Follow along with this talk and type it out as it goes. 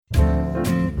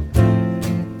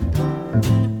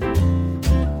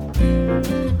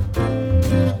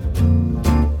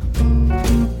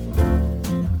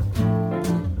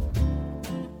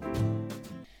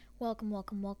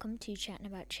Welcome to Chatting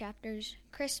About Chapters,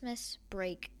 Christmas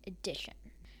Break Edition.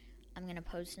 I'm going to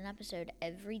post an episode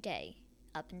every day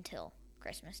up until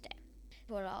Christmas Day.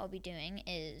 What I'll be doing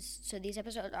is, so these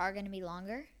episodes are going to be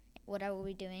longer. What I will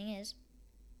be doing is,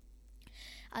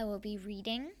 I will be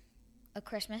reading a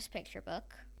Christmas picture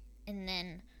book, and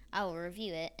then I will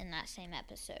review it in that same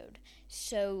episode.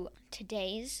 So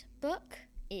today's book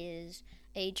is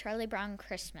A Charlie Brown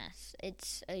Christmas.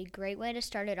 It's a great way to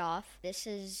start it off. This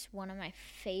is one of my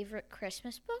favorite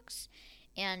Christmas books,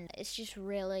 and it's just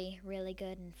really, really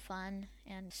good and fun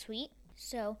and sweet.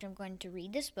 So I'm going to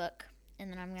read this book, and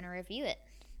then I'm going to review it.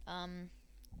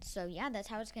 So yeah, that's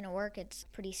how it's going to work. It's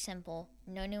pretty simple.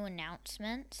 No new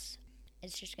announcements.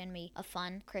 It's just going to be a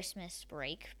fun Christmas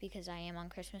break because I am on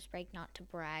Christmas break, not to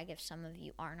brag if some of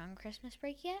you aren't on Christmas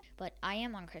break yet, but I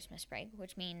am on Christmas break,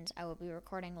 which means I will be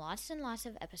recording lots and lots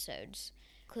of episodes,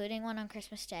 including one on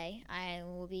Christmas Day. I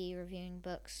will be reviewing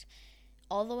books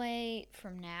all the way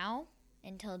from now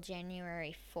until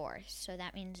January 4th, so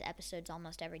that means episodes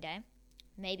almost every day,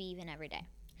 maybe even every day.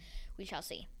 We shall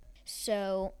see.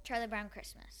 So, Charlie Brown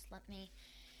Christmas. Let me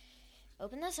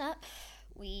open this up.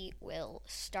 We will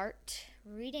start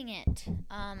reading it.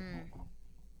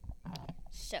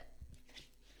 So,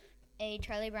 A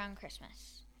Charlie Brown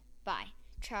Christmas by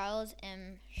Charles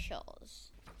M.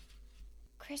 Schulz.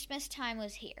 Christmas time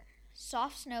was here.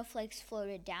 Soft snowflakes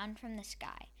floated down from the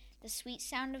sky. The sweet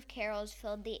sound of carols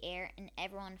filled the air, and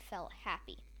everyone felt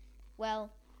happy.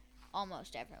 Well,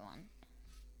 almost everyone.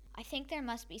 I think there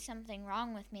must be something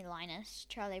wrong with me, Linus,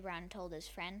 Charlie Brown told his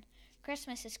friend.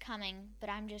 Christmas is coming, but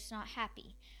I'm just not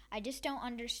happy. I just don't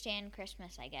understand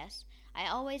Christmas, I guess. I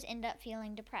always end up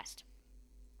feeling depressed.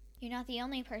 You're not the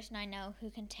only person I know who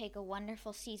can take a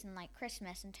wonderful season like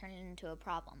Christmas and turn it into a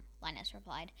problem, Linus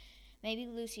replied. Maybe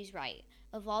Lucy's right.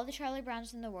 Of all the Charlie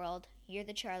Browns in the world, you're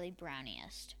the Charlie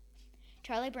Browniest.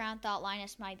 Charlie Brown thought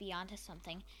Linus might be onto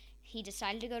something. He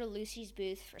decided to go to Lucy's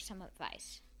booth for some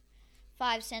advice.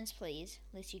 5 cents, please,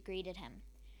 Lucy greeted him.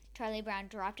 Charlie Brown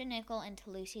dropped a nickel into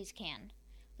Lucy's can.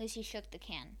 Lucy shook the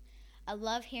can. I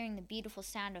love hearing the beautiful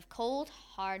sound of cold,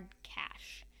 hard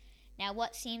cash. Now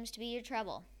what seems to be your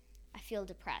trouble? I feel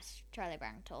depressed, Charlie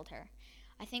Brown told her.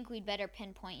 I think we'd better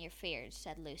pinpoint your fears,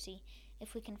 said Lucy.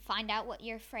 If we can find out what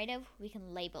you're afraid of, we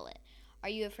can label it. Are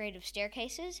you afraid of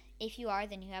staircases? If you are,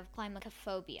 then you have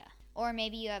climacophobia. Or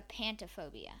maybe you have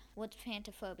pantophobia. What's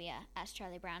pantophobia? Asked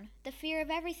Charlie Brown. The fear of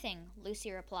everything,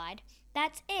 Lucy replied.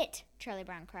 That's it, Charlie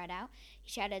Brown cried out.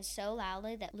 He shouted so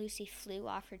loudly that Lucy flew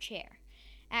off her chair.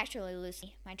 Actually,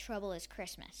 Lucy, my trouble is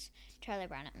Christmas, Charlie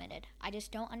Brown admitted. I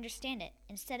just don't understand it.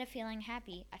 Instead of feeling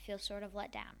happy, I feel sort of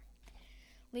let down.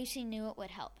 Lucy knew it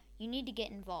would help. You need to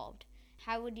get involved.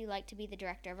 How would you like to be the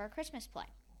director of our Christmas play?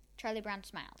 Charlie Brown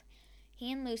smiled.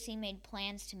 He and Lucy made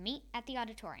plans to meet at the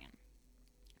auditorium.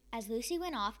 As Lucy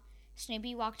went off,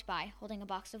 Snoopy walked by, holding a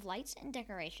box of lights and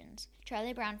decorations.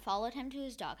 Charlie Brown followed him to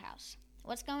his doghouse.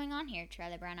 What's going on here?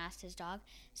 Charlie Brown asked his dog.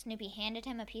 Snoopy handed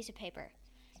him a piece of paper.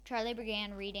 Charlie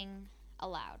began reading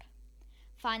aloud.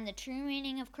 Find the true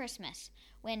meaning of Christmas.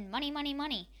 Win money, money,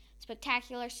 money.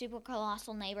 Spectacular, super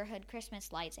colossal neighborhood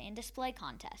Christmas lights and display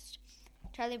contest.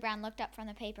 Charlie Brown looked up from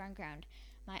the paper and groaned.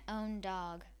 My own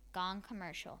dog. Gone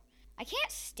commercial. I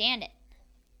can't stand it.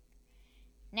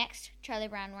 Next, Charlie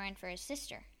Brown ran for his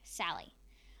sister, Sally.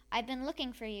 I've been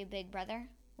looking for you, big brother.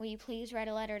 Will you please write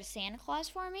a letter to Santa Claus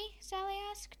for me? Sally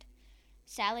asked.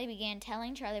 Sally began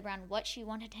telling Charlie Brown what she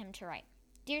wanted him to write.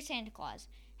 Dear Santa Claus,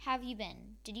 how have you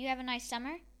been? Did you have a nice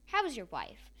summer? How was your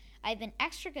wife? I've been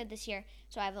extra good this year,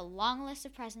 so I have a long list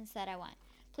of presents that I want.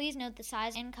 Please note the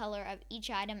size and color of each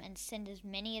item and send as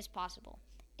many as possible.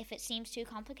 If it seems too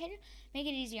complicated, make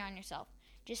it easier on yourself.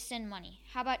 Just send money.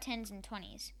 How about 10s and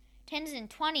 20s? 10s and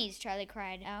 20s, Charlie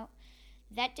cried out.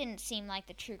 That didn't seem like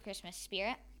the true Christmas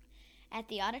spirit. At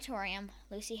the auditorium,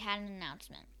 Lucy had an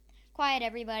announcement. Quiet,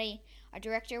 everybody. Our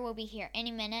director will be here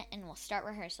any minute and we'll start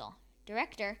rehearsal.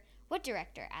 Director? What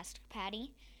director? Asked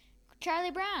Patty.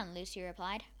 Charlie Brown, Lucy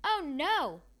replied. Oh,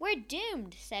 no! We're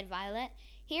doomed, said Violet.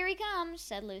 Here he comes,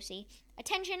 said Lucy.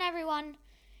 Attention, everyone!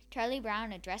 Charlie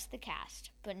Brown addressed the cast,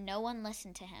 but no one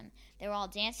listened to him. They were all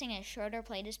dancing as Schroeder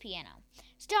played his piano.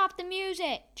 Stop the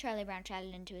music! Charlie Brown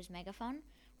shouted into his megaphone.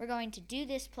 We're going to do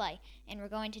this play, and we're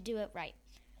going to do it right.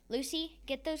 Lucy,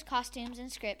 get those costumes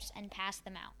and scripts and pass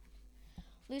them out.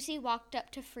 Lucy walked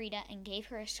up to Frida and gave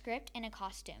her a script and a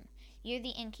costume. You're the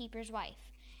innkeeper's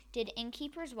wife. Did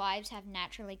innkeepers' wives have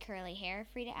naturally curly hair?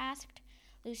 Frida asked.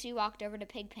 Lucy walked over to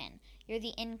Pigpen. You're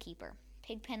the innkeeper.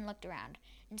 Pigpen looked around.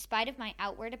 In spite of my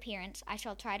outward appearance, I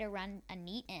shall try to run a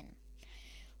neat inn.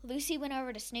 Lucy went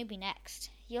over to Snoopy next.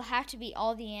 You'll have to be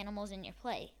all the animals in your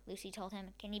play, Lucy told him.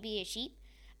 Can you be a sheep?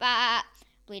 Bah!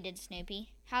 Bleated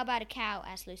Snoopy. How about a cow?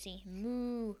 Asked Lucy.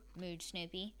 Moo! Mooed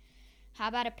Snoopy. How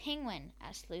about a penguin?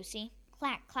 Asked Lucy.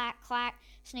 Clack, clack, clack.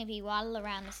 Snoopy waddled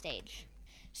around the stage.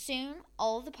 Soon,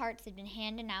 all the parts had been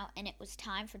handed out, and it was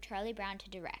time for Charlie Brown to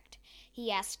direct.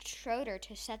 He asked Schroeder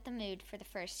to set the mood for the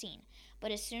first scene,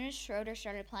 but as soon as Schroeder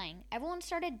started playing, everyone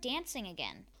started dancing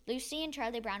again. Lucy and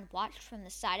Charlie Brown watched from the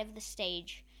side of the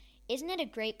stage. Isn't it a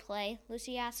great play?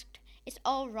 Lucy asked. It's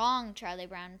all wrong, Charlie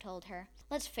Brown told her.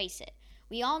 Let's face it.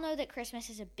 We all know that Christmas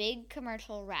is a big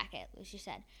commercial racket, Lucy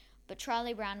said, but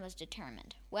Charlie Brown was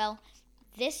determined. Well,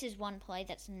 this is one play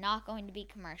that's not going to be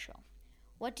commercial.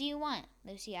 What do you want?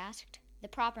 Lucy asked. The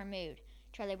proper mood,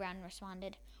 Charlie Brown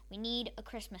responded. We need a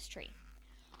Christmas tree.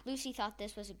 Lucy thought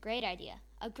this was a great idea.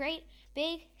 A great,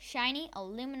 big, shiny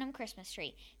aluminum Christmas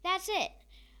tree. That's it.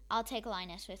 I'll take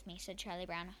Linus with me, said Charlie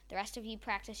Brown. The rest of you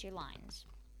practice your lines.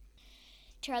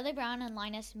 Charlie Brown and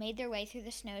Linus made their way through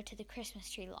the snow to the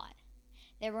Christmas tree lot.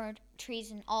 There were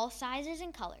trees in all sizes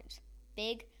and colors.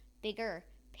 Big, bigger,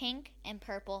 pink and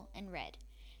purple and red.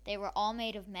 They were all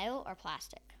made of metal or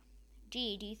plastic.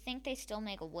 Gee, do you think they still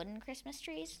make wooden Christmas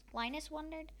trees? Linus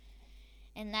wondered.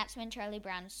 And that's when Charlie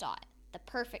Brown saw it. The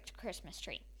perfect Christmas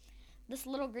tree. This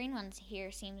little green one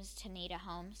here seems to need a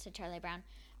home, said Charlie Brown,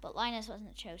 but Linus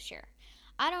wasn't so sure.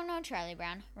 I don't know, Charlie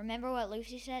Brown. Remember what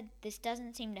Lucy said? This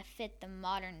doesn't seem to fit the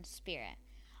modern spirit.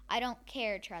 I don't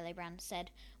care, Charlie Brown said.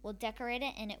 We'll decorate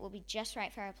it and it will be just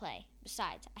right for our play.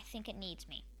 Besides, I think it needs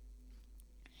me.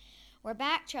 We're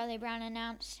back, Charlie Brown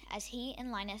announced, as he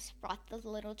and Linus brought the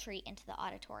little tree into the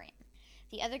auditorium.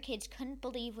 The other kids couldn't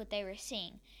believe what they were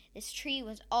seeing. This tree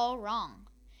was all wrong.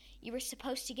 You were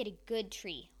supposed to get a good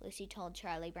tree, Lucy told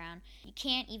Charlie Brown. You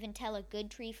can't even tell a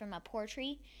good tree from a poor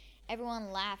tree.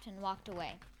 Everyone laughed and walked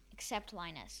away, except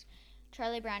Linus.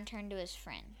 Charlie Brown turned to his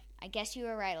friend. I guess you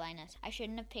were right, Linus. I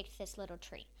shouldn't have picked this little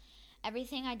tree.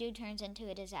 Everything I do turns into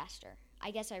a disaster.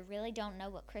 I guess I really don't know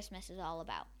what Christmas is all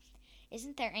about.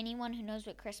 Isn't there anyone who knows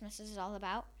what Christmas is all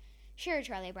about? Sure,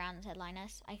 Charlie Brown, said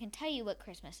Linus. I can tell you what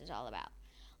Christmas is all about.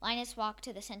 Linus walked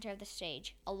to the center of the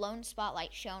stage. A lone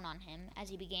spotlight shone on him as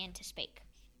he began to speak.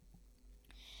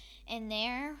 And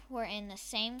there were in the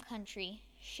same country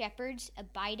shepherds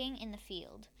abiding in the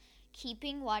field,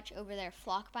 keeping watch over their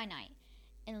flock by night.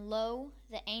 And lo,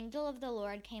 the angel of the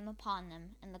Lord came upon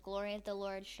them, and the glory of the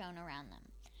Lord shone around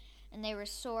them. And they were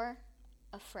sore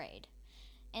afraid.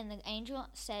 And the angel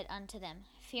said unto them,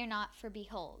 Fear not, for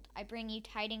behold, I bring you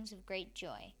tidings of great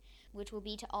joy, which will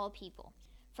be to all people.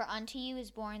 For unto you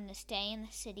is born this day in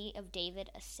the city of David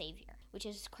a Savior, which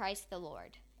is Christ the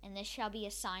Lord. And this shall be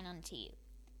a sign unto you.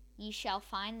 Ye shall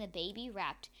find the baby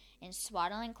wrapped in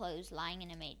swaddling clothes lying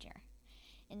in a manger.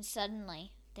 And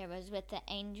suddenly there was with the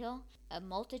angel a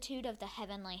multitude of the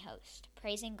heavenly host,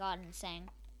 praising God and saying,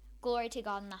 Glory to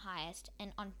God in the highest,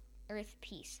 and on earth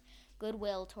peace,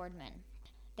 goodwill toward men.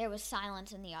 There was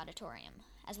silence in the auditorium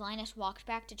as Linus walked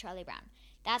back to Charlie Brown.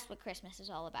 That's what Christmas is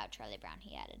all about, Charlie Brown,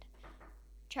 he added.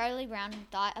 Charlie Brown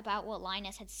thought about what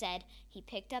Linus had said. He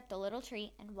picked up the little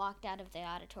tree and walked out of the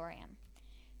auditorium.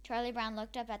 Charlie Brown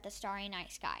looked up at the starry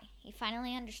night sky. He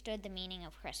finally understood the meaning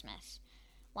of Christmas.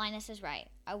 Linus is right.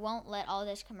 I won't let all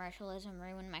this commercialism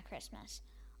ruin my Christmas.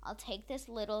 I'll take this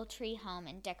little tree home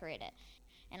and decorate it,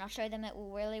 and I'll show them it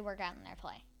will really work out in their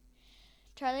play.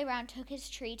 Charlie Brown took his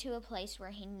tree to a place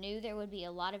where he knew there would be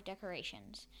a lot of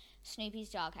decorations, Snoopy's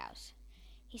doghouse.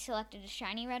 He selected a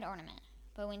shiny red ornament,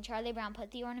 but when Charlie Brown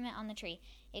put the ornament on the tree,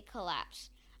 it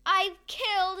collapsed. I've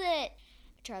killed it!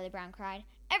 Charlie Brown cried.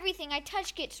 Everything I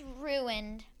touch gets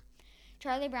ruined.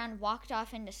 Charlie Brown walked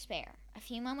off in despair. A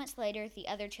few moments later, the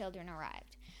other children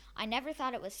arrived. I never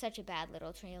thought it was such a bad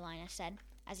little tree, Linus said,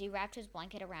 as he wrapped his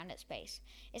blanket around its base.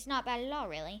 It's not bad at all,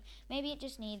 really. Maybe it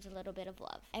just needs a little bit of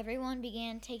love. Everyone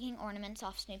began taking ornaments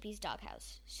off Snoopy's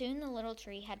doghouse. Soon the little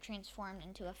tree had transformed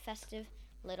into a festive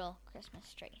little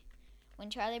Christmas tree. When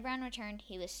Charlie Brown returned,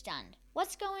 he was stunned.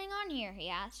 What's going on here? He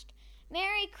asked.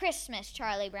 Merry Christmas,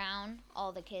 Charlie Brown,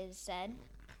 all the kids said.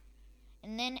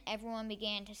 And then everyone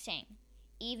began to sing,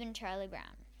 even Charlie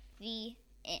Brown. The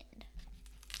end.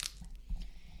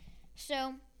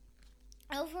 So,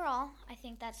 overall, I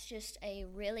think that's just a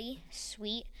really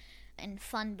sweet and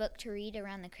fun book to read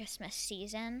around the Christmas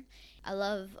season. I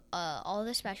love all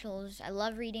the specials. I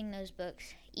love reading those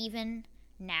books, even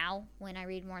now when I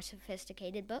read more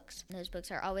sophisticated books. Those books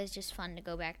are always just fun to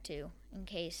go back to in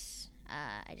case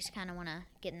I just kind of want to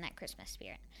get in that Christmas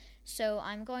spirit. So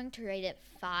I'm going to rate it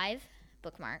 5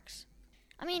 bookmarks.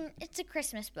 I mean, it's a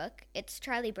Christmas book. It's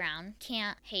Charlie Brown.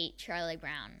 Can't hate Charlie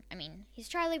Brown. I mean, he's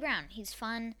Charlie Brown. He's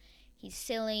fun. He's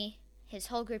silly. His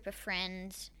whole group of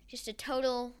friends. Just a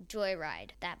total joyride,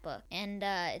 that book. And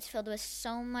it's filled with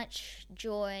so much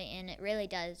joy, and it really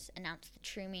does announce the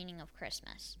true meaning of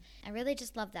Christmas. I really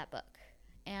just love that book.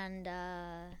 And,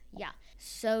 yeah.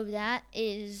 So that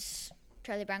is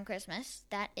Charlie Brown Christmas.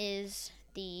 That is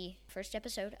the first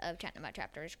episode of Chatting About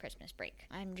Chapters Christmas Break.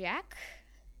 I'm Jack.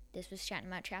 This was Chatting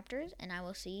About Chapters, and I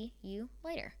will see you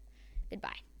later.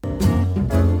 Goodbye.